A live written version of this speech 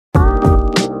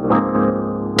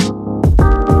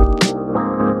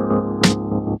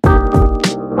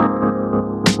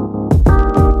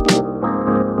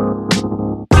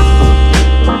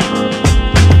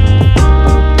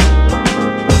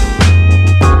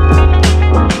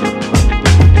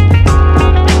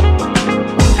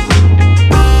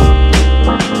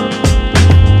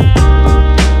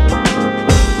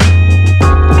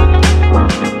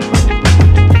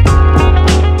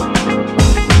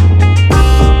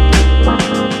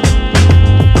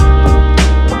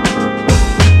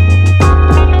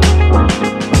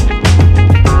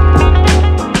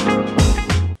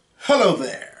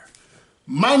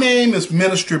name is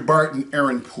Minister Barton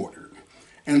Aaron Porter,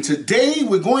 and today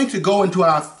we're going to go into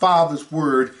our Father's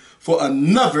Word for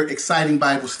another exciting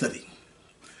Bible study.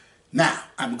 Now,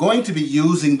 I'm going to be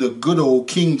using the good old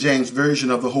King James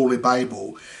Version of the Holy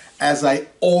Bible, as I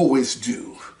always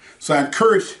do. So I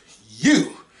encourage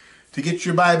you to get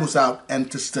your Bibles out and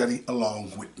to study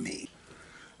along with me.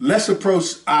 Let's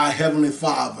approach our Heavenly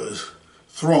Father's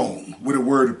throne with a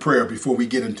word of prayer before we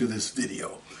get into this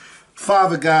video.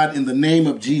 Father God, in the name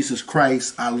of Jesus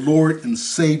Christ, our Lord and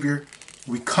Savior,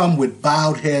 we come with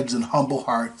bowed heads and humble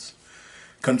hearts,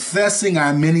 confessing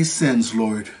our many sins,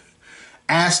 Lord,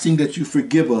 asking that you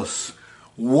forgive us,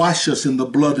 wash us in the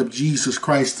blood of Jesus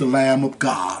Christ, the Lamb of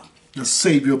God, the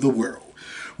Savior of the world.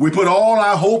 We put all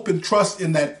our hope and trust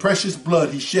in that precious blood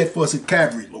he shed for us at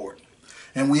Calvary, Lord.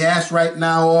 And we ask right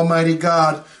now, Almighty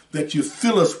God, that you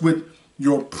fill us with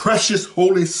your precious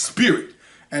Holy Spirit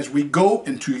as we go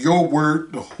into your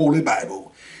word, the Holy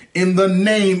Bible. In the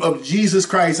name of Jesus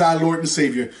Christ, our Lord and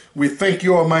Savior, we thank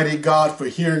you, Almighty God, for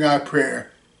hearing our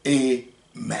prayer.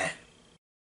 Amen.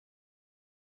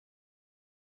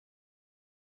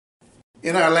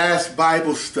 In our last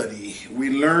Bible study, we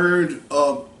learned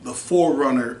of the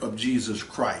forerunner of Jesus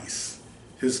Christ,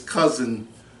 his cousin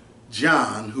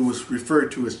John, who was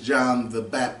referred to as John the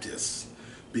Baptist,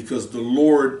 because the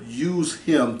Lord used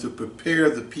him to prepare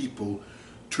the people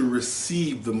to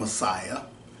receive the Messiah.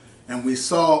 And we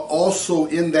saw also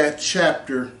in that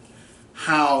chapter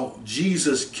how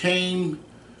Jesus came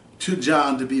to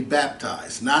John to be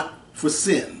baptized, not for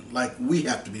sin, like we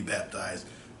have to be baptized,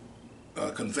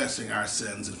 confessing our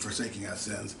sins and forsaking our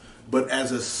sins, but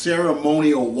as a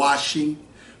ceremonial washing,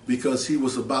 because he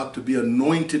was about to be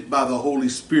anointed by the Holy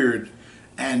Spirit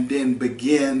and then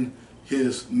begin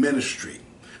his ministry.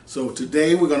 So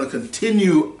today we're going to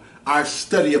continue our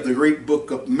study of the great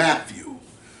book of Matthew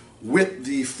with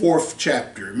the 4th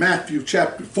chapter. Matthew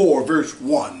chapter 4, verse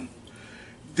 1.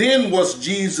 Then was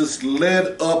Jesus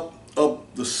led up of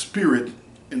the Spirit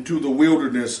into the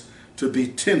wilderness to be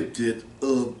tempted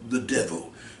of the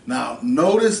devil. Now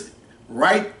notice,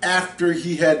 right after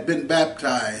he had been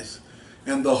baptized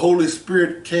and the Holy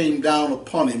Spirit came down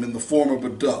upon him in the form of a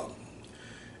dove,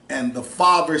 and the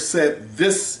Father said,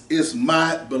 "This is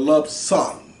my beloved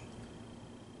Son,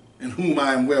 in whom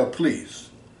I am well pleased."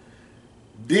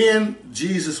 Then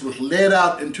Jesus was led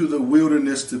out into the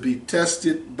wilderness to be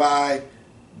tested by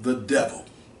the devil.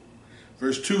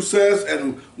 Verse 2 says,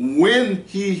 "And when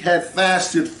he had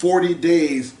fasted 40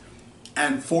 days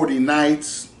and 40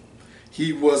 nights,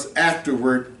 he was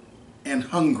afterward and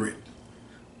hungered."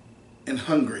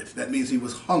 That means he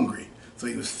was hungry. So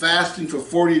he was fasting for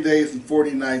 40 days and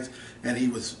 40 nights, and he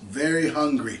was very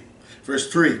hungry.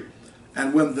 Verse 3,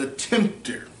 "And when the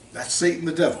tempter," that's Satan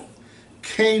the devil,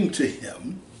 "came to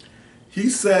him, he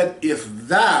said, 'If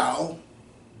thou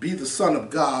be the Son of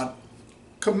God,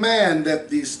 command that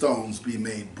these stones be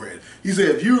made bread.'" He said,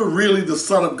 if you're really the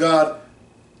Son of God,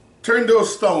 turn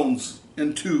those stones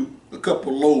into a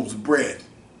couple loaves of bread.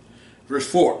 Verse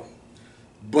 4,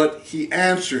 "But he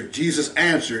answered," Jesus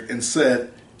answered and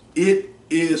said, "It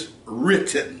is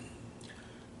written,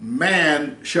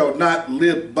 man shall not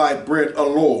live by bread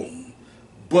alone,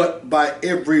 but by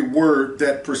every word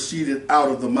that proceeded out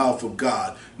of the mouth of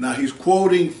God." Now he's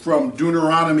quoting from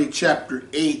Deuteronomy chapter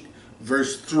 8,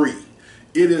 verse 3.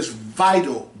 It is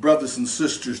vital, brothers and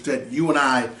sisters, that you and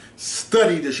I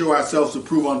study to show ourselves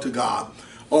approved unto God,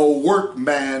 a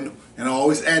workman, and I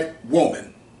always add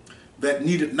woman, that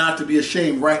needed not to be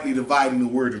ashamed, rightly dividing the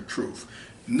word of truth.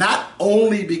 Not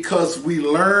only because we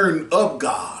learn of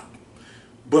God,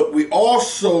 but we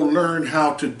also learn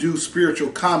how to do spiritual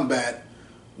combat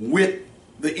with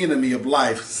the enemy of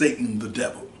life, Satan the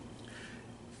devil.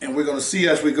 And we're going to see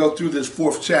as we go through this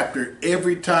 4th chapter,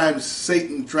 every time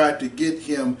Satan tried to get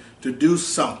him to do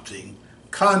something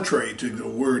contrary to the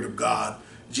word of God,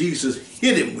 Jesus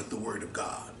hit him with the word of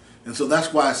God. And so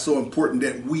that's why it's so important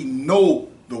that we know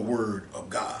the word of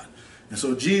God. And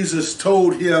so Jesus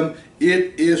told him,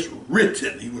 "It is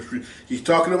written." He's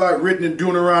talking about written in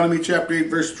Deuteronomy chapter 8,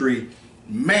 verse 3.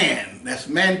 "Man," that's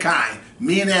mankind,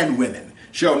 men and women,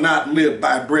 "shall not live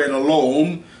by bread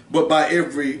alone, but by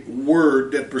every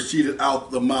word that proceeded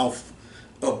out the mouth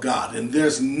of God." And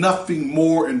there's nothing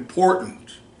more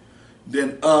important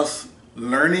than us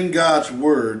learning God's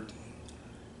word,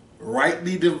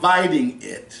 rightly dividing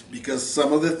it, because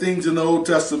some of the things in the Old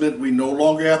Testament we no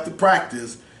longer have to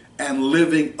practice, and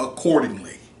living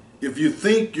accordingly. If you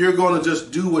think you're going to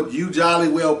just do what you jolly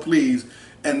well please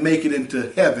and make it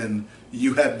into heaven,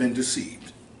 you have been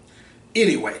deceived.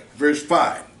 Anyway, verse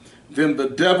 5, "Then the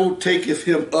devil taketh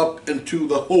him up into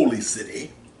the holy city,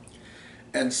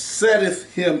 and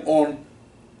setteth him on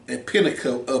a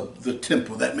pinnacle of the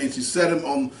temple. That means he set him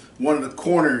on one of the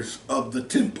corners of the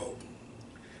temple.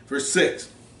 Verse 6.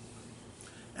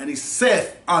 And he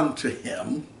saith unto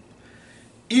him,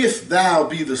 If thou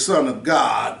be the Son of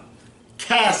God,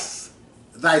 cast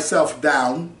thyself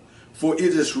down, for it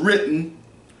is written,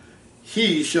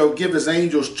 He shall give his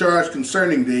angels charge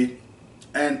concerning thee,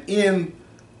 and in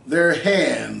their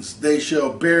hands they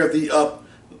shall bear thee up,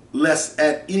 lest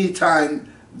at any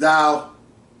time thou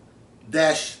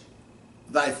dash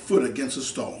thy foot against a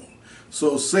stone.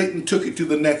 So Satan took it to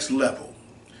the next level.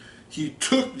 He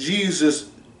took Jesus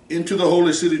into the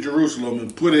holy city Jerusalem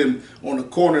and put him on the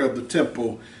corner of the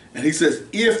temple. And he says,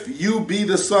 If you be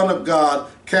the Son of God,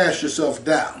 cast yourself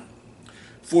down.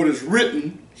 For it is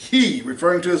written, He,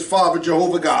 referring to his Father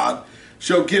Jehovah God,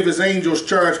 shall give his angels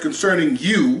charge concerning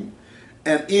you,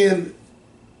 and in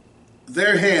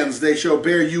their hands they shall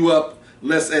bear you up,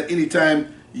 lest at any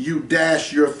time you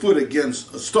dash your foot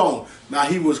against a stone. Now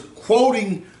he was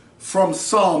quoting from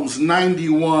Psalms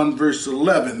 91 verse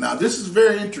 11. Now this is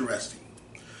very interesting,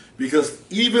 because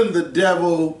even the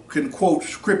devil can quote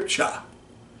scripture.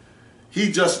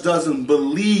 He just doesn't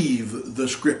believe the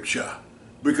scripture,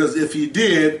 because if he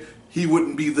did, he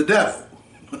wouldn't be the devil.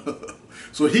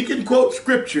 So he can quote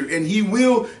scripture, and he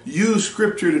will use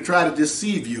scripture to try to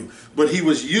deceive you. But he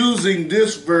was using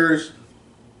this verse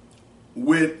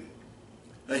with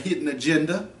a hidden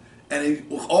agenda, and he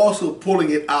was also pulling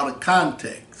it out of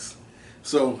context.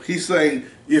 So he's saying,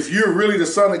 if you're really the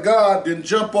Son of God, then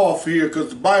jump off here, because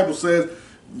the Bible says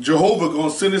Jehovah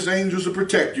going to send his angels to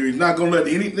protect you. He's not going to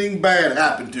let anything bad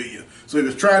happen to you. So he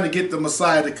was trying to get the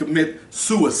Messiah to commit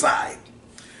suicide.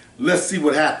 Let's see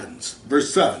what happens.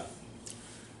 Verse 7.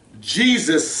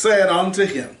 Jesus said unto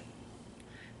him,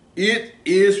 It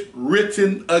is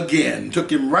written again.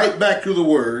 Took him right back to the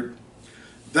word,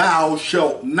 Thou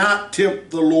shalt not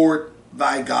tempt the Lord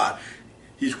thy God.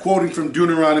 He's quoting from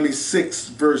Deuteronomy 6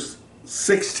 verse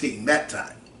 16 that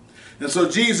time. And so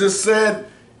Jesus said,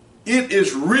 It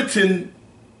is written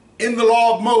in the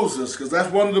law of Moses, because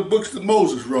that's one of the books that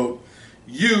Moses wrote,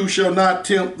 You shall not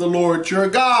tempt the Lord your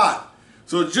God.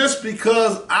 So just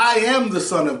because I am the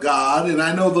Son of God, and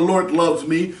I know the Lord loves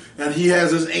me, and he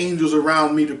has his angels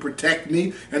around me to protect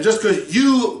me, and just because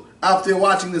you out there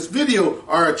watching this video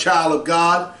are a child of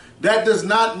God, that does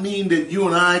not mean that you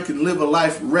and I can live a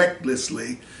life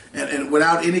recklessly and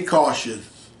without any caution,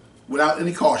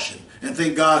 and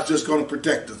think God's just going to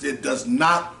protect us. It does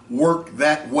not work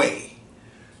that way.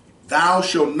 Thou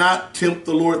shalt not tempt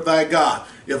the Lord thy God.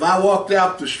 If I walked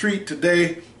out the street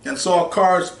today and saw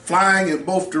cars flying in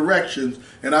both directions,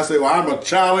 and I say, well, I'm a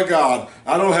child of God,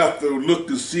 I don't have to look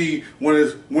to see when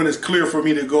it's clear for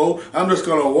me to go. I'm just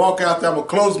going to walk out there, I'm going to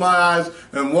close my eyes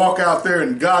and walk out there,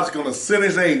 and God's going to send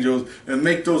his angels and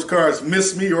make those cars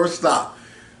miss me or stop.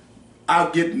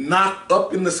 I'll get knocked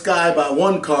up in the sky by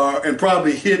one car and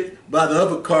probably hit by the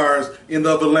other cars in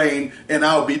the other lane, and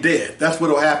I'll be dead. That's what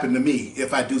will happen to me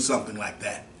if I do something like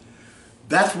that.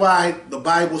 That's why the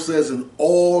Bible says in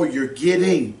all you're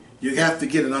getting, you have to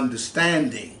get an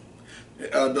understanding.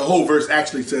 The whole verse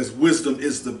actually says wisdom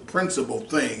is the principal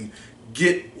thing.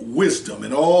 Get wisdom.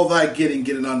 And all thy getting,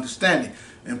 get an understanding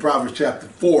in Proverbs chapter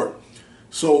 4.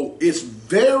 So it's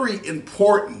very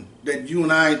important that you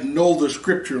and I know the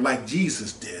scripture like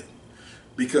Jesus did,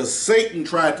 because Satan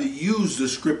tried to use the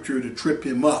scripture to trip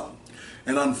him up.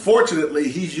 And unfortunately,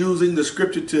 he's using the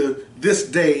scripture to this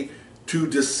day to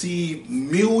deceive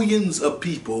millions of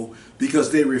people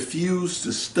because they refuse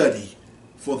to study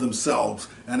for themselves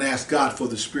and ask God for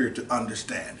the Spirit to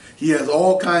understand. He has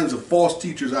all kinds of false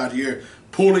teachers out here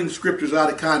pulling scriptures out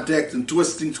of context and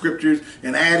twisting scriptures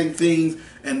and adding things,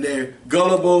 and their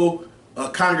gullible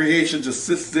congregation just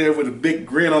sits there with a big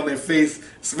grin on their face,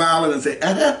 smiling and say,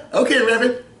 okay,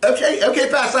 Reverend, okay,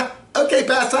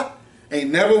 Pastor,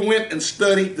 and never went and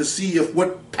studied to see if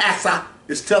what Pastor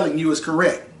is telling you is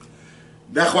correct.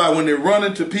 That's why when they run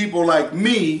into people like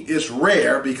me, it's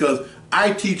rare, because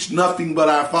I teach nothing but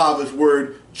our Father's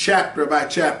Word, chapter by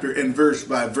chapter and verse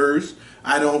by verse.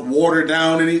 I don't water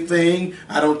down anything,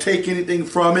 I don't take anything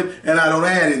from it, and I don't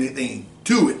add anything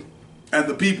to it. And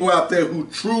the people out there who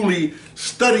truly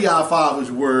study our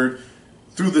Father's Word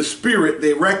through the Spirit,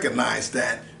 they recognize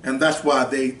that, and that's why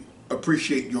they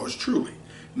appreciate yours truly.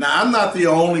 Now, I'm not the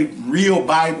only real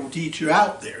Bible teacher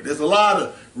out there. There's a lot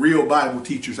of real Bible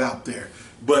teachers out there.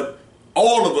 But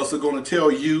all of us are going to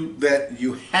tell you that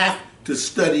you have to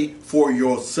study for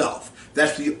yourself.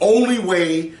 That's the only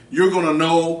way you're going to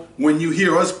know when you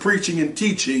hear us preaching and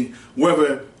teaching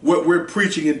whether what we're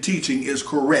preaching and teaching is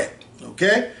correct.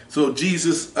 Okay? So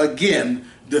Jesus, again,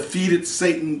 defeated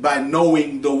Satan by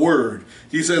knowing the word.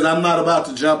 He says, I'm not about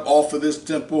to jump off of this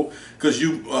temple because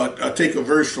you take a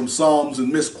verse from Psalms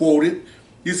and misquote it.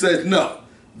 He says, no,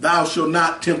 thou shalt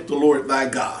not tempt the Lord thy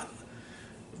God.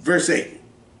 Verse 8,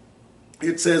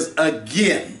 it says,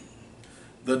 again,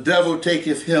 the devil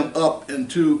taketh him up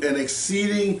into an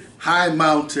exceeding high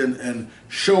mountain and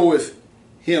showeth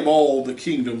him all the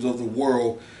kingdoms of the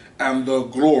world and the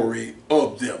glory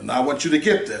of them. Now I want you to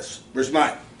get this. Verse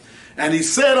 9. And he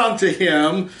said unto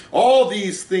him, all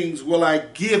these things will I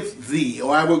give thee,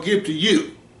 or I will give to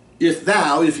you,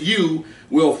 if you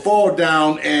will fall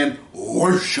down and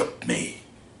worship me.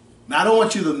 Now I don't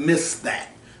want you to miss that,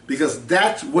 because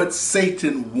that's what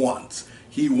Satan wants.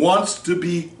 He wants to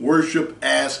be worshiped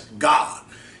as God.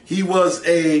 He was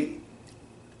a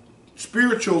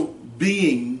spiritual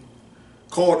being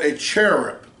called a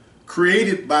cherub,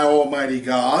 created by Almighty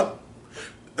God,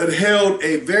 that held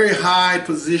a very high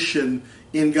position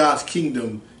in God's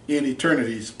kingdom in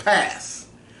eternity's past.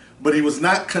 But he was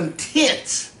not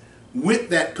content with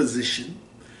that position.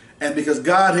 And because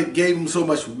God had gave him so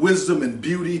much wisdom and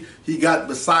beauty, he got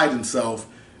beside himself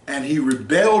and he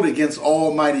rebelled against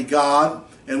Almighty God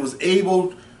and was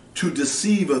able to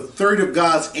deceive a third of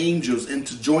God's angels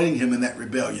into joining him in that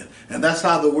rebellion. And that's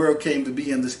how the world came to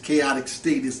be in this chaotic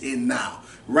state it's in now.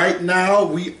 Right now,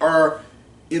 we are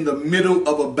in the middle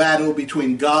of a battle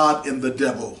between God and the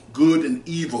devil, good and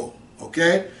evil,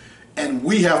 okay? And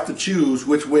we have to choose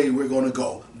which way we're going to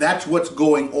go. That's what's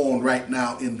going on right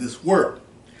now in this world.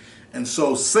 And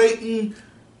so Satan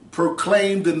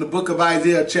proclaimed in the book of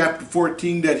Isaiah chapter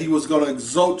 14 that he was going to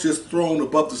exalt his throne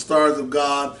above the stars of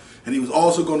God, and he was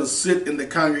also going to sit in the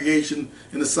congregation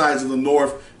in the sides of the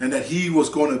north, and that he was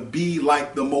going to be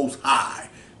like the Most High.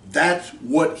 That's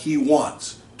what he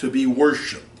wants, to be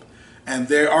worshipped. And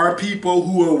there are people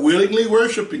who are willingly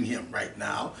worshiping him right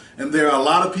now, and there are a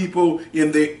lot of people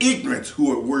in their ignorance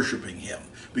who are worshiping him.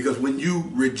 Because when you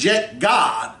reject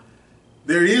God,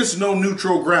 there is no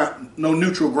neutral ground. No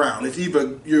neutral ground. It's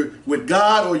either you're with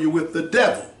God or you're with the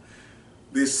devil.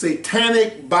 The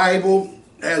Satanic Bible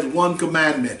has one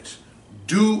commandment: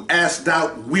 do as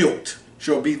thou wilt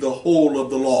shall be the whole of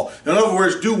the law. In other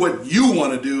words, do what you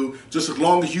want to do, just as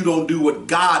long as you don't do what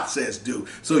God says do.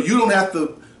 So you don't have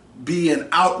to be an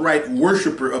outright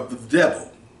worshiper of the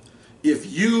devil. If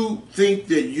you think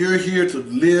that you're here to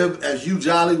live as you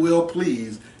jolly well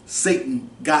please, Satan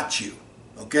got you.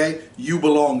 Okay? You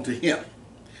belong to him.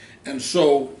 And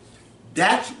so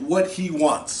that's what he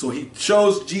wants. So he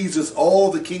shows Jesus all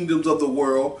the kingdoms of the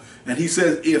world, and he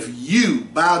says, if you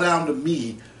bow down to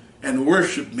me and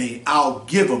worship me, I'll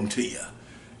give them to you.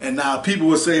 And now people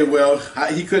will say, well,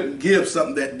 he couldn't give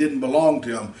something that didn't belong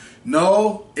to him.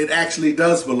 No, it actually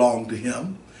does belong to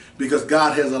him, because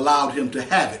God has allowed him to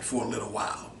have it for a little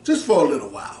while. Just for a little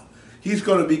while. He's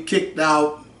going to be kicked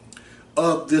out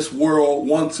of this world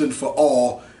once and for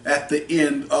all at the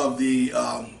end of the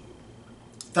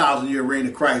 1,000-year reign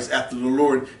of Christ, after the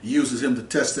Lord uses him to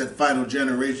test that final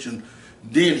generation.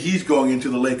 Then he's going into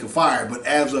the lake of fire. But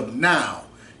as of now,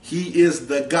 he is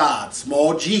the God,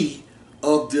 small g,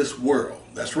 of this world.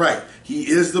 That's right. He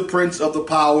is the prince of the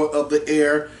power of the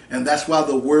air, and that's why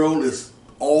the world is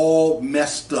all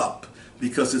messed up,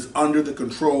 because it's under the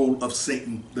control of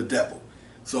Satan, the devil.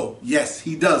 So yes,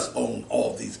 he does own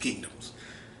all these kingdoms.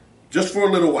 Just for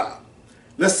a little while.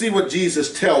 Let's see what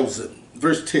Jesus tells him.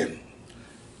 Verse 10.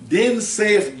 Then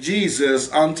saith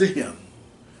Jesus unto him,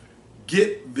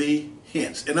 get thee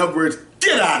hence. In other words,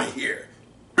 get out of here.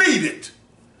 Beat it.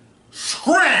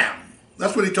 Scram.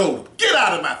 That's what he told him. Get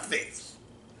out of my face.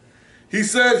 He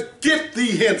says, get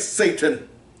thee hence, Satan,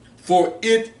 for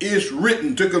it is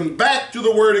written. Took him back to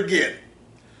the word again.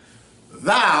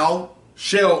 Thou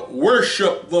shalt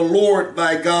worship the Lord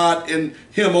thy God, and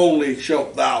him only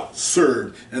shalt thou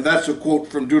serve. And that's a quote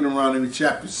from Deuteronomy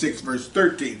chapter 6, verse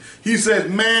 13. He says,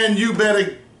 man, you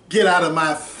better get out of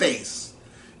my face.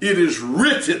 It is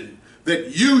written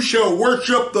that you shall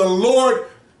worship the Lord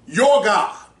your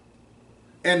God,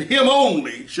 and him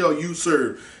only shall you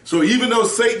serve. So even though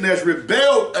Satan has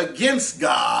rebelled against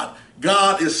God,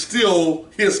 God is still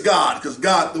his God, because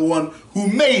God the one who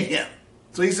made him.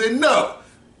 So he said, no.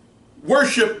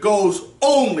 Worship goes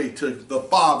only to the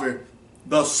Father,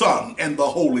 the Son, and the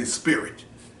Holy Spirit.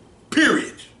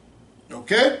 Period.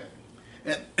 Okay?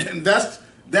 And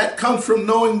that comes from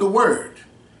knowing the Word.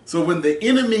 So when the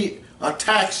enemy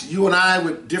attacks you and I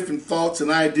with different thoughts and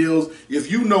ideals,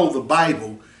 if you know the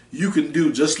Bible, you can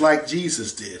do just like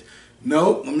Jesus did.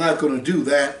 No, I'm not going to do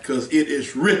that, because it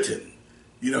is written.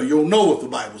 You know, you'll know what the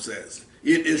Bible says.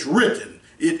 It is written.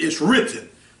 It is written.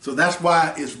 So that's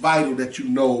why it's vital that you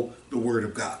know the Word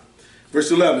of God. Verse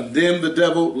 11, then the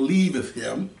devil leaveth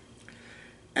him,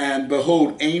 and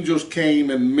behold, angels came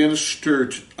and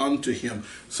ministered unto him.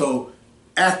 So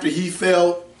after he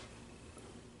fell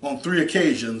on 3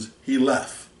 occasions, he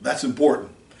left. That's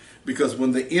important, because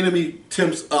when the enemy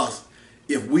tempts us,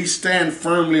 if we stand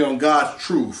firmly on God's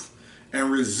truth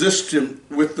and resist him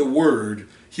with the word,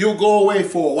 he'll go away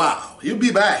for a while. He'll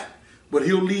be back, but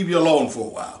he'll leave you alone for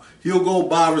a while. He'll go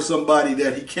bother somebody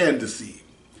that he can deceive.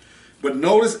 But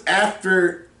notice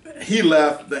after he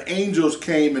left, the angels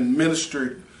came and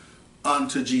ministered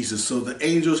unto Jesus. So the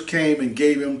angels came and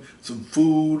gave him some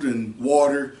food and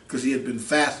water, because he had been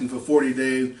fasting for 40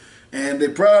 days. And they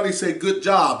probably said, good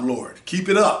job, Lord. Keep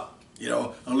it up. You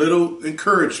know, a little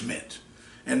encouragement.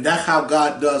 And that's how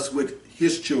God does with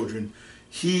his children.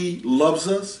 He loves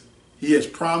us. He has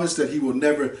promised that he will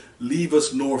never leave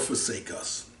us nor forsake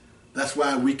us. That's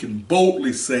why we can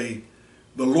boldly say,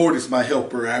 the Lord is my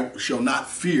helper. I shall not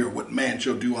fear what man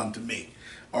shall do unto me.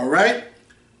 All right.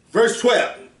 Verse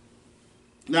 12.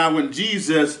 Now when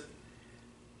Jesus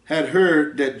had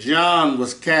heard that John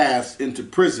was cast into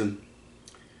prison,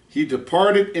 he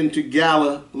departed into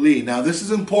Galilee. Now this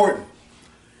is important.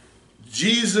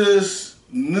 Jesus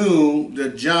knew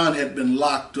that John had been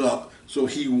locked up, so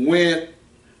he went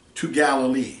to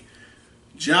Galilee.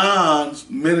 John's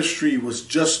ministry was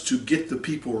just to get the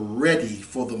people ready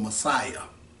for the Messiah,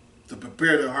 to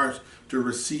prepare their hearts to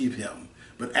receive him.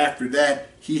 But after that,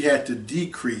 he had to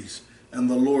decrease and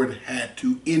the Lord had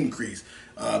to increase.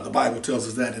 The Bible tells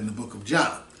us that in the book of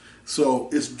John. So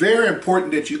it's very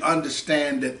important that you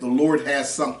understand that the Lord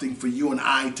has something for you and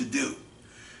I to do.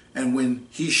 And when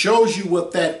he shows you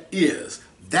what that is,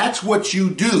 that's what you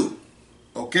do,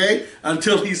 okay?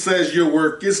 Until he says your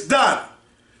work is done.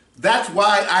 That's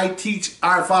why I teach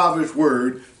our Father's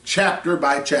Word chapter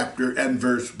by chapter and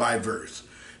verse by verse.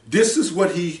 This is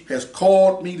what he has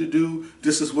called me to do.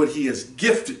 This is what he has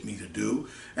gifted me to do.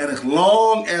 And as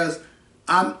long as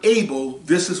I'm able,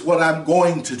 this is what I'm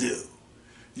going to do.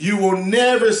 You will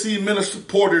never see Minister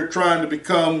Porter trying to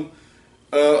become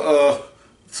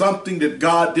something that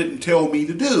God didn't tell me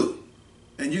to do.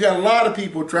 And you got a lot of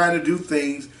people trying to do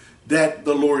things that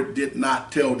the Lord did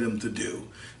not tell them to do.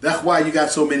 That's why you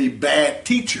got so many bad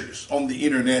teachers on the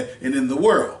internet and in the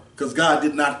world, because God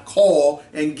did not call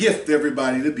and gift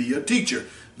everybody to be a teacher.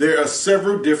 There are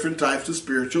several different types of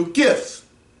spiritual gifts.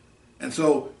 And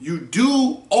so you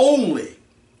do only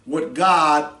what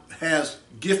God has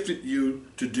gifted you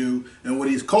to do and what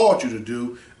he's called you to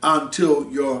do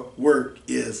until your work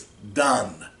is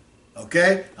done.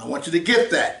 Okay? I want you to get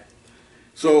that.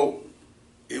 So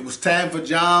it was time for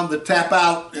John to tag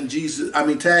out and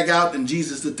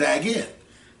Jesus to tag in.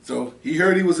 So he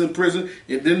heard he was in prison.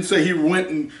 It didn't say he went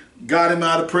and got him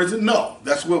out of prison. No,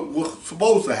 that's what was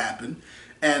supposed to happen.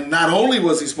 And not only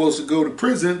was he supposed to go to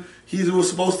prison, he was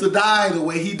supposed to die the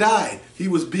way he died. He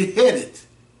was beheaded.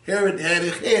 Herod had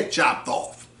his head chopped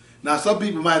off. Now, some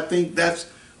people might think that's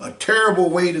a terrible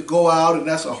way to go out and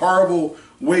that's a horrible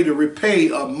way to repay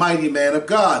a mighty man of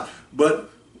God. But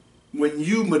when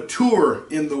you mature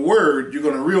in the word, you're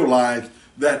going to realize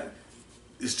that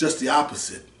it's just the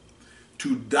opposite.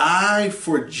 To die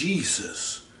for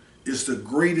Jesus is the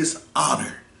greatest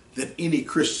honor that any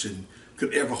Christian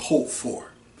could ever hope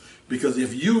for. Because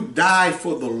if you die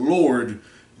for the Lord,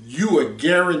 you are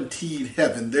guaranteed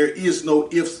heaven. There is no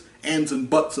ifs, ands, and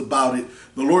buts about it.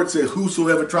 The Lord said,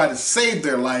 whosoever try to save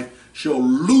their life shall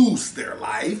lose their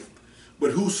life.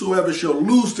 But whosoever shall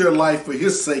lose their life for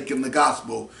his sake in the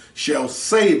gospel shall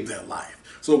save their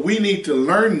life. So we need to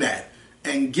learn that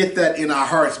and get that in our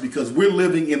hearts, because we're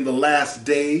living in the last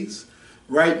days.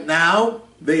 Right now,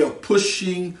 they are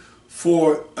pushing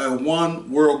for a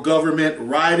one world government,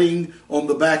 riding on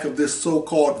the back of this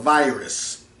so-called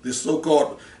virus, this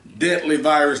so-called deadly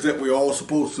virus that we're all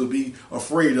supposed to be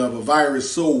afraid of, a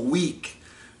virus so weak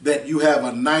that you have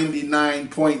a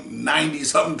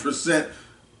 99.90-something%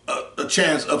 a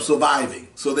chance of surviving.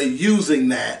 So they're using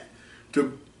that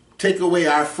to take away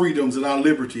our freedoms and our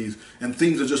liberties, and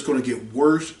things are just going to get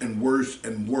worse and worse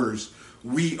and worse.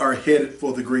 We are headed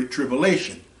for the Great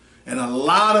Tribulation. And a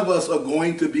lot of us are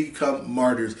going to become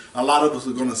martyrs. A lot of us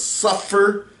are going to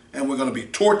suffer, and we're going to be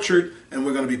tortured, and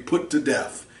we're going to be put to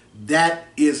death. That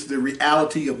is the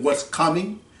reality of what's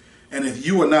coming. And if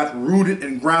you are not rooted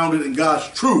and grounded in God's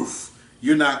truth,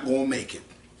 you're not going to make it.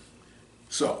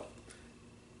 So,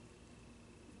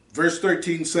 verse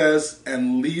 13 says,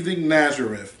 and leaving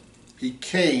Nazareth, he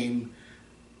came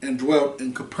and dwelt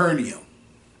in Capernaum,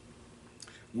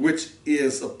 which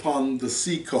is upon the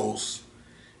seacoast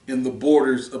in the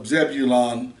borders of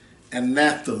Zebulun and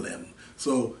Naphtali.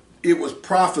 So it was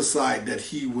prophesied that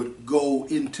he would go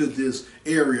into this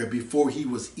area before he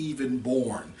was even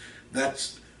born.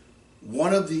 That's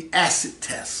one of the acid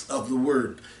tests of the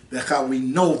word, that how we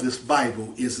know this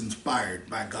Bible is inspired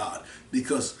by God,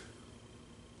 because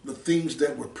the things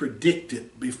that were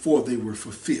predicted before they were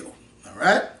fulfilled. All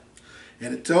right?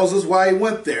 And it tells us why he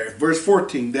went there. Verse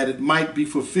 14, that it might be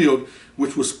fulfilled,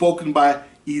 which was spoken by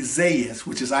Isaiah,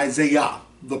 which is Isaiah,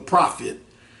 the prophet,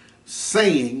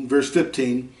 saying, verse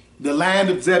 15, the land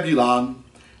of Zebulun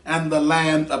and the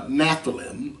land of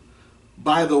Naphtali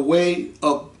by the way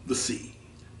of the sea,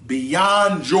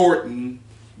 beyond Jordan,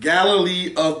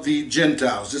 Galilee of the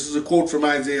Gentiles. This is a quote from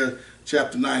Isaiah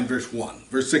chapter 9, verse 1.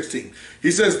 Verse 16.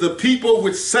 He says, the people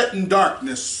which sat in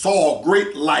darkness saw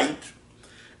great light,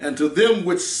 and to them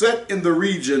which sat in the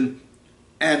region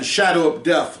and shadow of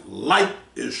death, light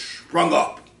is sprung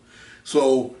up.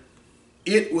 So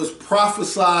it was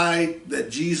prophesied that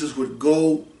Jesus would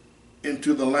go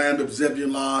into the land of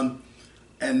Zebulun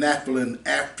and Naphtali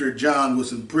after John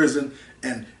was in prison,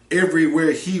 and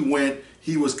everywhere he went,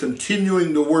 he was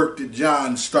continuing the work that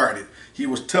John started. He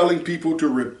was telling people to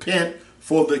repent,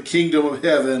 for the kingdom of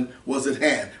heaven was at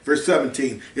hand. Verse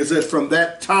 17, it says, from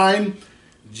that time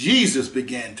Jesus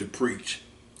began to preach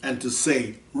and to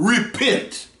say,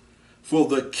 repent, for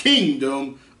the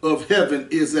kingdom of heaven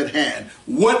is at hand.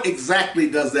 What exactly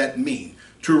does that mean?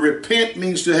 To repent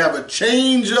means to have a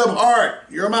change of heart,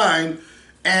 your mind,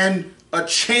 and a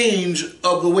change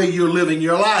of the way you're living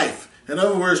your life. In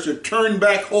other words, to turn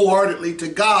back wholeheartedly to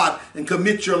God and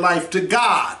commit your life to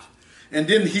God. And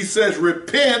then he says,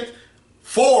 repent,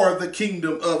 for the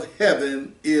kingdom of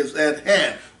heaven is at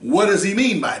hand. What does he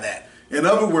mean by that? In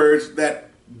other words, that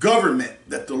government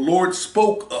that the Lord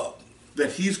spoke of,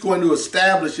 that he's going to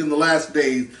establish in the last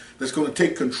days, that's going to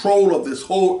take control of this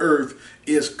whole earth,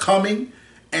 is coming,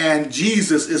 and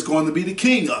Jesus is going to be the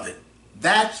king of it.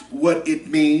 That's what it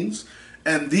means.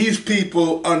 And these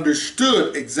people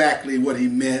understood exactly what he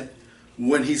meant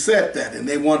when he said that, and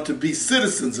they want to be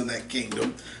citizens in that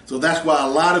kingdom. So that's why a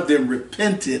lot of them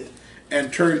repented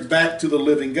and turned back to the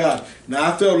living God.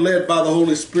 Now I felt led by the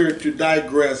Holy Spirit to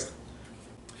digress.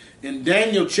 In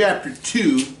Daniel chapter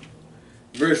 2,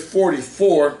 verse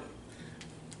 44,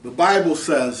 the Bible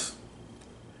says,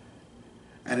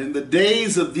 and in the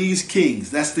days of these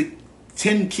kings, that's the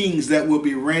 10 kings that will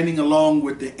be reigning along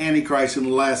with the Antichrist in the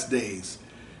last days.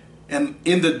 And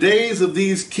in the days of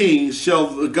these kings shall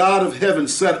the God of heaven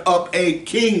set up a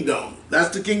kingdom.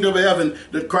 That's the kingdom of heaven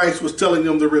that Christ was telling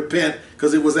them to repent,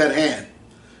 because it was at hand.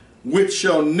 Which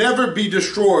shall never be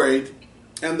destroyed,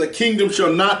 and the kingdom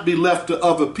shall not be left to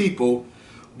other people,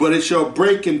 but it shall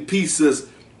break in pieces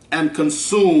and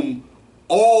consume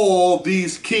all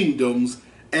these kingdoms,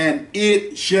 and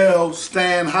it shall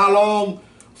stand how long?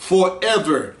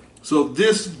 Forever. So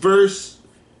this verse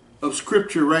of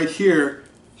scripture right here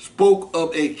spoke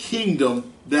of a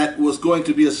kingdom that was going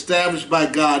to be established by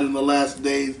God in the last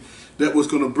days, that was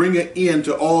going to bring an end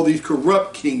to all these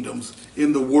corrupt kingdoms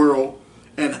in the world,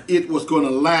 and it was going to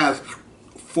last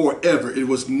forever. It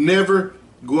was never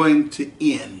going to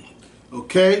end.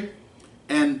 Okay?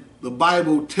 And the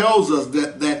Bible tells us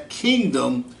that that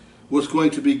kingdom was going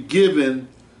to be given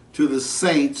to the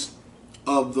saints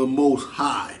of the Most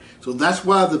High. So that's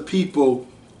why the people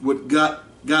got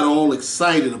all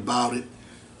excited about it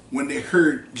when they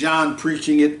heard John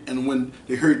preaching it and when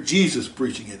they heard Jesus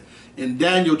preaching it. In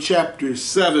Daniel chapter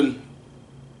 7,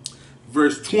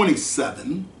 verse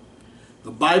 27,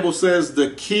 the Bible says,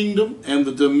 the kingdom and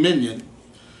the dominion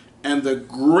and the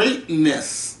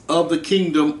greatness of the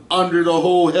kingdom under the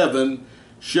whole heaven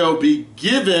shall be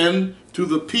given to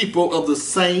the people of the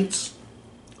saints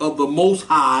of the Most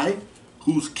High,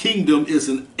 whose kingdom is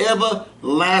an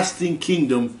everlasting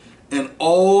kingdom, and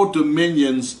all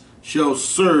dominions shall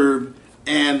serve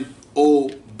and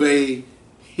obey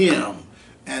him.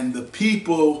 And the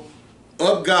people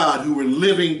of God who were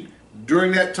living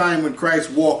during that time when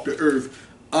Christ walked the earth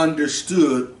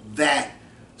understood that.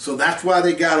 So that's why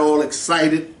they got all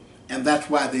excited, and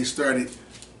that's why they started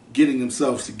getting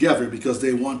themselves together, because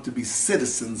they want to be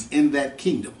citizens in that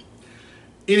kingdom.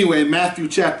 Anyway, Matthew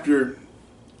chapter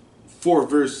 4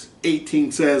 verse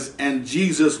 18 says, and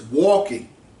Jesus walking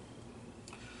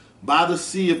by the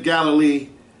Sea of Galilee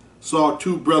saw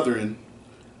two brethren,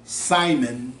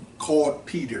 Simon called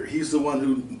Peter, he's the one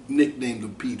who nicknamed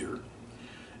him Peter,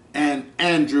 and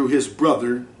Andrew his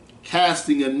brother,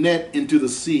 casting a net into the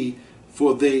sea,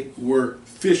 for they were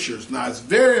fishers. Now it's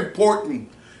very important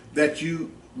that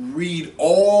you read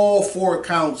all four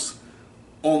accounts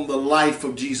on the life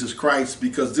of Jesus Christ,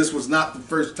 because this was not the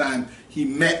first time he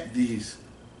met these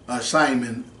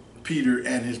Simon, Peter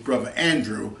and his brother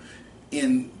Andrew.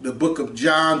 In the book of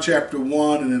John chapter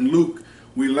 1 and in Luke,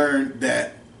 we learned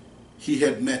that he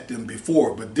had met them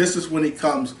before. But this is when he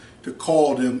comes to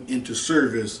call them into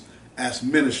service as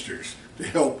ministers to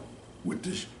help with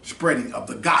the spreading of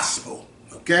the gospel.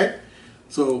 Okay?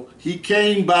 So he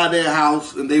came by their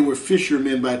house, and they were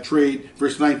fishermen by trade.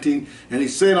 Verse 19, and he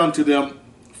said unto them,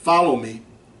 follow me,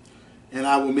 and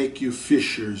I will make you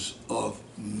fishers of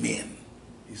men.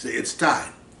 He said, it's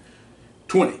time.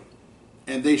 20,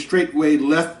 and they straightway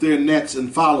left their nets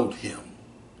and followed him.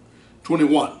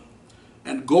 21,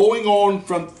 and going on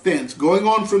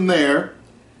from there,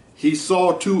 he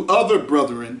saw two other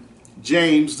brethren,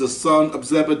 James the son of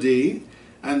Zebedee,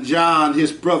 and John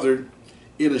his brother,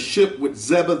 in a ship with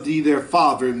Zebedee their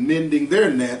father, mending their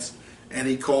nets, and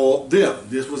he called them.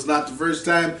 This was not the first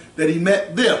time that he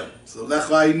met them, so that's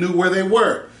why he knew where they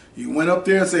were. He went up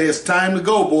there and said, it's time to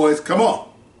go, boys, come on.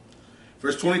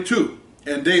 Verse 22,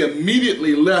 and they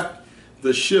immediately left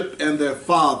the ship and their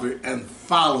father and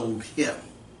followed him.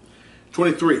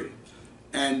 23,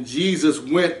 and Jesus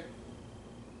went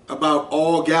about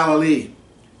all Galilee,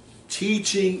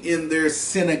 teaching in their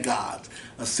synagogues.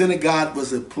 A synagogue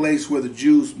was a place where the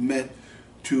Jews met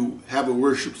to have a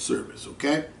worship service,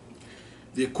 okay?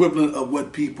 The equivalent of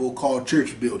what people call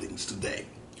church buildings today.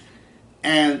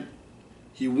 And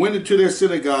he went into their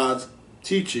synagogues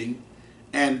teaching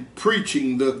and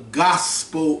preaching the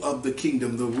gospel of the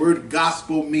kingdom. The word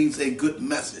gospel means a good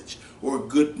message or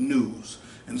good news.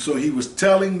 And so he was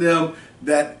telling them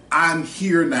that I'm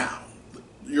here now,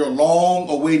 your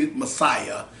long-awaited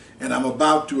Messiah, and I'm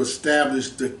about to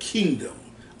establish the kingdom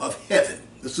of heaven.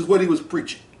 This is what he was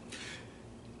preaching.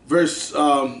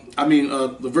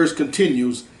 The verse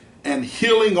continues, and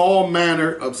healing all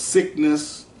manner of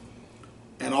sickness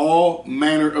and all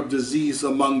manner of disease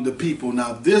among the people.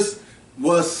 Now this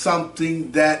was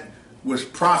something that was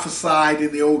prophesied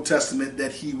in the Old Testament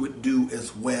that he would do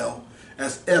as well,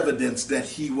 as evidence that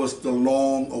he was the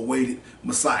long-awaited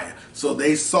Messiah. So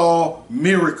they saw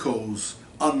miracles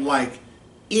unlike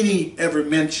any ever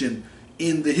mentioned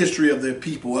in the history of their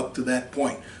people up to that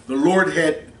point. The Lord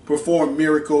had performed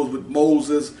miracles with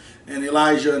Moses and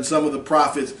Elijah and some of the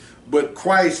prophets, but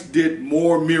Christ did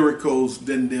more miracles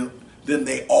than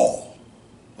they all,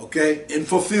 okay, in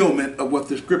fulfillment of what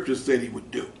the scriptures said he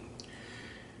would do.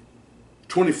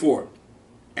 24,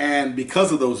 and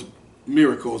because of those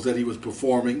miracles that he was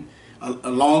performing,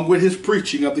 along with his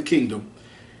preaching of the kingdom,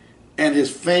 and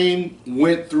his fame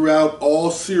went throughout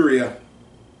all Syria,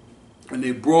 and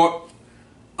they brought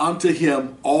unto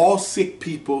him all sick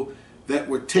people that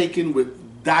were taken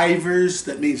with divers,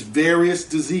 that means various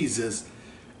diseases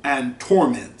and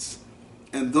torments,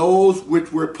 and those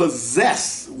which were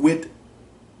possessed with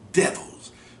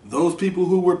devils, those people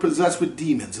who were possessed with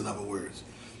demons, in other words,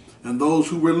 and those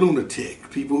who were lunatic,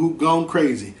 people who've gone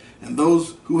crazy, and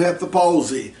those who had the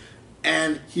palsy.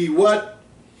 And he what?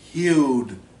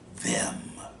 Healed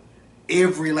them,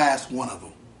 every last one of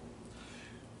them,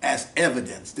 as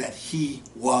evidence that he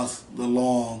was the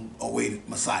long-awaited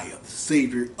Messiah, the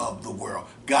Savior of the world,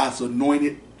 God's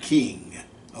anointed King,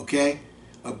 okay,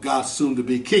 of God's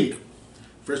soon-to-be kingdom.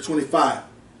 Verse 25,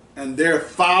 and there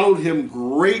followed him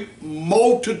great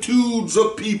multitudes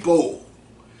of people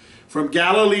from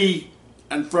Galilee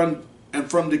and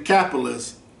from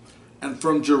Decapolis and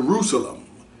from Jerusalem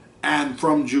and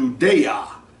from Judea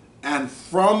and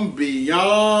from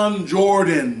beyond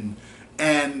Jordan.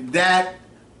 And that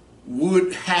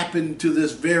would happen to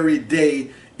this very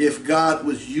day if God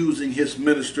was using his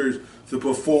ministers to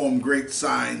perform great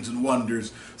signs and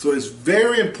wonders. So it's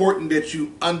very important that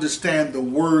you understand the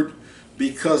word,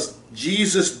 because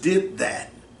Jesus did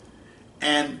that.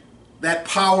 And that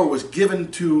power was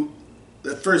given to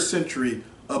the first century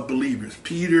of believers.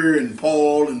 Peter and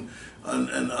Paul and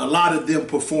a lot of them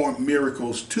performed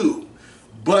miracles too.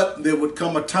 But there would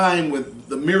come a time when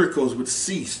the miracles would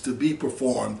cease to be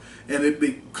performed, and it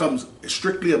becomes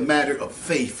strictly a matter of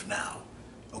faith now.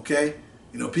 Okay?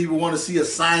 You know, people want to see a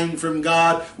sign from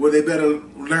God. Well, they better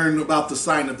learn about the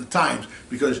sign of the times,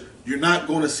 because you're not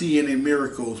going to see any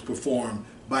miracles performed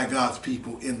by God's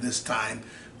people in this time.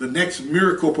 The next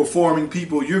miracle performing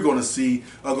people you're going to see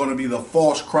are going to be the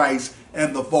false Christ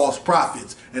and the false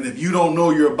prophets. And if you don't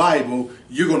know your Bible,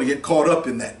 you're going to get caught up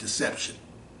in that deception.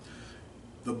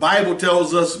 The Bible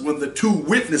tells us when the two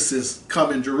witnesses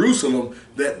come in Jerusalem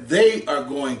that they are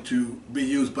going to be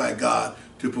used by God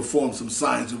to perform some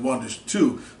signs and wonders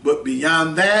too. But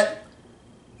beyond that,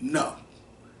 no.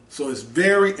 So it's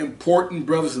very important,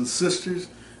 brothers and sisters,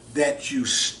 that you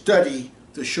study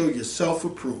to show yourself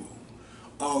approved,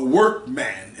 a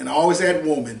workman, and I always add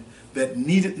woman, that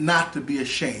needed not to be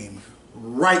ashamed,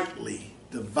 rightly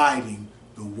dividing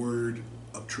the word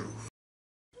of truth.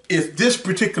 If this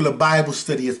particular Bible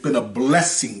study has been a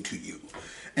blessing to you,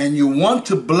 and you want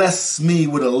to bless me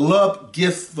with a love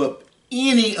gift of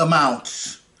any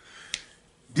amount,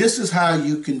 this is how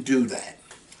you can do that.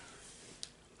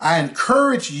 I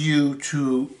encourage you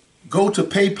to go to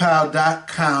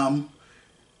paypal.com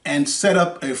and set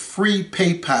up a free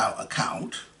PayPal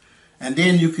account. And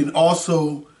then you can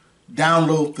also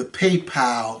download the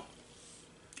PayPal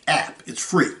app. It's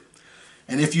free.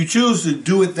 And if you choose to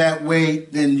do it that way,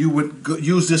 then you would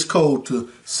use this code to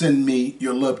send me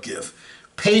your love gift.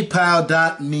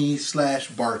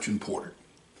 PayPal.me/Barton Porter.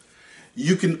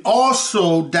 You can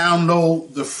also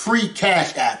download the free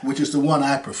Cash app, which is the one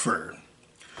I prefer.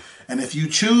 And if you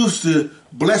choose to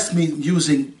bless me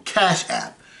using Cash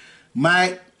app,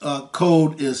 my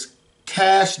code is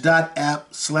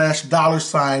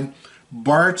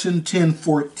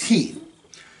cash.app/$Barton1014.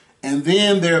 And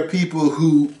then there are people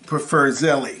who prefer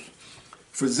Zelle.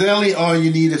 For Zelle, all you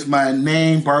need is my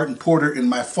name, Barton Porter, and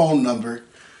my phone number,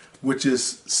 which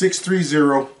is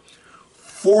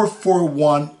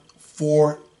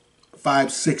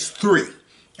 630-441-4563.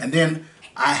 And then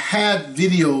I have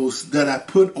videos that I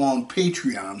put on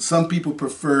Patreon. Some people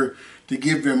prefer to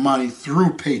give their money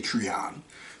through Patreon.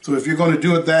 So if you're going to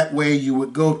do it that way, you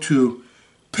would go to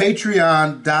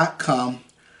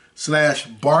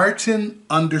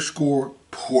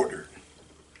patreon.com/Barton_Porter.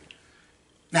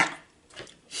 Now,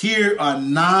 here are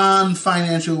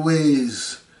non-financial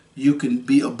ways you can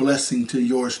be a blessing to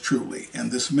yours truly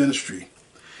and this ministry.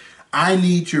 I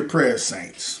need your prayers,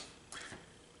 saints.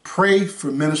 Pray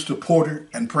for Minister Porter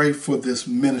and pray for this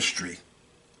ministry.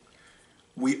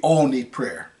 We all need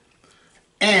prayer.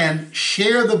 And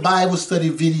share the Bible study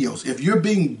videos. If you're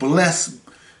being blessed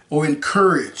or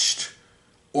encouraged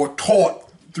or taught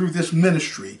through this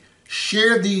ministry,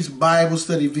 share these Bible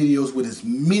study videos with as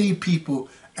many people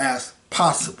as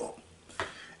possible.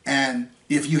 And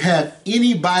if you have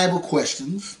any Bible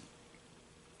questions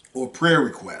or prayer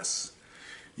requests,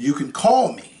 you can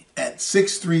call me at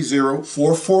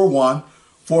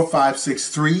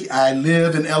 630-441-4563. I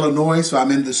live in Illinois, so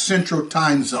I'm in the Central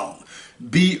Time Zone.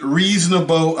 Be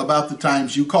reasonable about the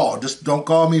times you call. Just don't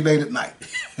call me late at night.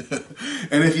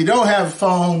 And if you don't have a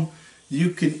phone,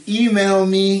 you can email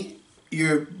me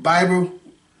your Bible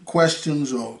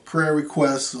questions or prayer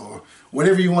requests or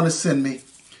whatever you want to send me.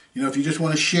 You know, if you just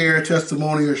want to share a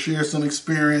testimony or share some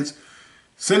experience,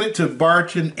 send it to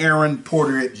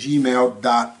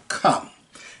bartonaaronporter@gmail.com.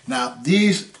 Now,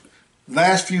 these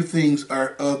last few things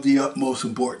are of the utmost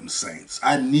importance, saints.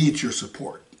 I need your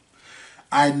support.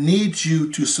 I need you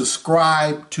to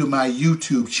subscribe to my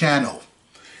YouTube channel.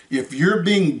 If you're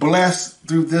being blessed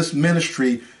through this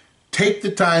ministry, take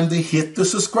the time to hit the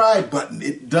subscribe button.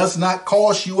 It does not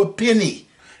cost you a penny.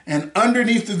 And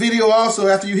underneath the video also,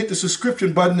 after you hit the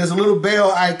subscription button, there's a little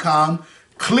bell icon.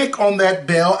 Click on that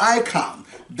bell icon.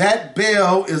 That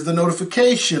bell is the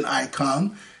notification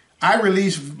icon. I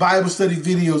release Bible study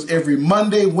videos every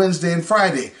Monday, Wednesday, and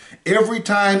Friday. Every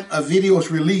time a video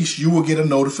is released, you will get a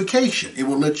notification. It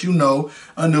will let you know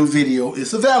a new video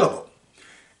is available.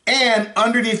 And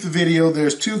underneath the video,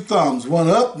 there's two thumbs, one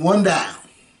up, one down.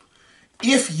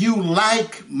 If you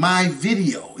like my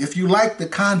video, if you like the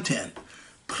content,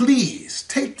 please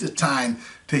take the time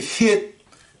to hit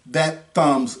that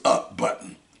thumbs up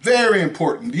button. Very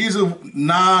important. These are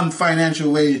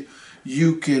non-financial ways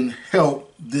you can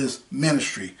help this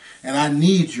ministry. And I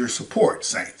need your support,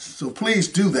 saints. So please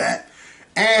do that.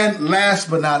 And last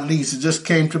but not least, it just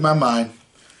came to my mind.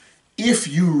 If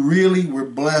you really were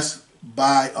blessed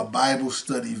by a Bible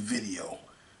study video,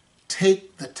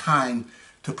 take the time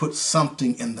to put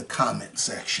something in the comment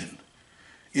section.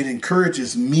 It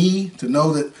encourages me to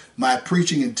know that my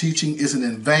preaching and teaching isn't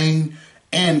in vain,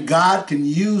 and God can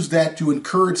use that to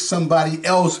encourage somebody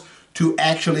else to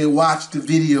actually watch the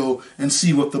video and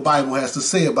see what the Bible has to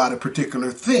say about a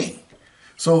particular thing.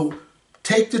 So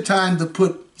take the time to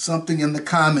put something in the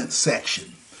comment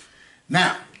section.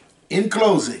 Now, in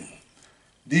closing,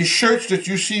 these shirts that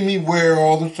you see me wear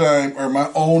all the time are my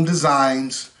own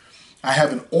designs. I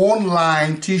have an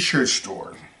online t-shirt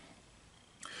store.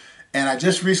 And I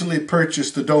just recently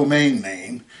purchased the domain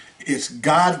name. It's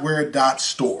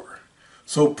godware.store.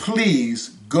 So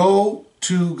please go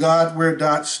to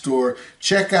godware.store.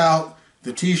 Check out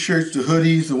the t-shirts, the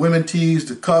hoodies, the women tees,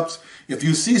 the cups. If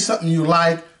you see something you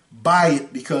like, buy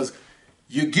it, because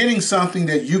you're getting something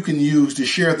that you can use to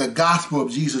share the gospel of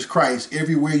Jesus Christ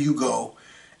everywhere you go.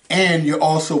 And you're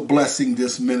also blessing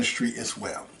this ministry as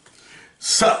well.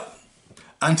 So,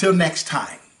 until next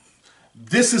time,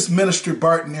 This is Minister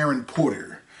Barton Aaron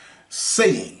Porter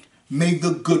saying, may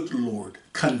the good Lord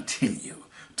continue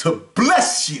to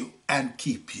bless you and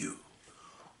keep you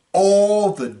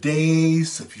all the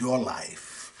days of your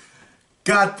life.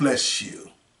 God bless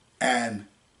you and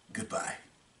goodbye.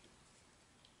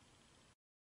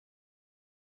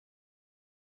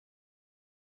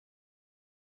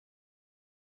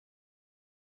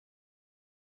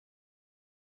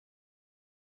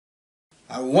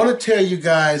 I want to tell you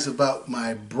guys about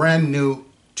my brand new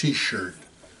t-shirt,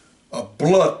 A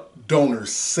Blood Donor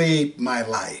Saved My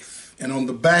Life. And on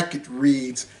the back it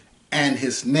reads, and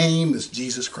his name is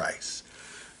Jesus Christ.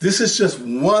 This is just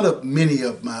one of many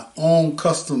of my own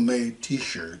custom-made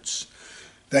t-shirts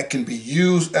that can be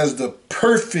used as the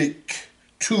perfect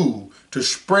tool to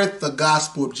spread the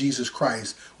gospel of Jesus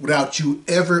Christ without you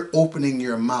ever opening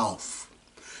your mouth.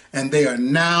 And they are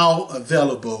now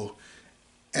available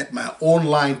at my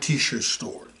online t-shirt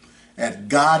store at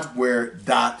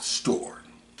godware.store.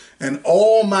 And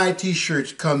all my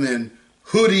t-shirts come in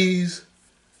hoodies,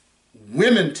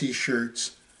 women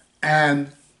t-shirts,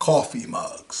 and coffee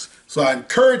mugs. So I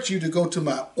encourage you to go to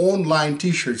my online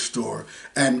t-shirt store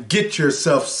and get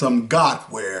yourself some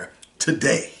Godware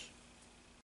today.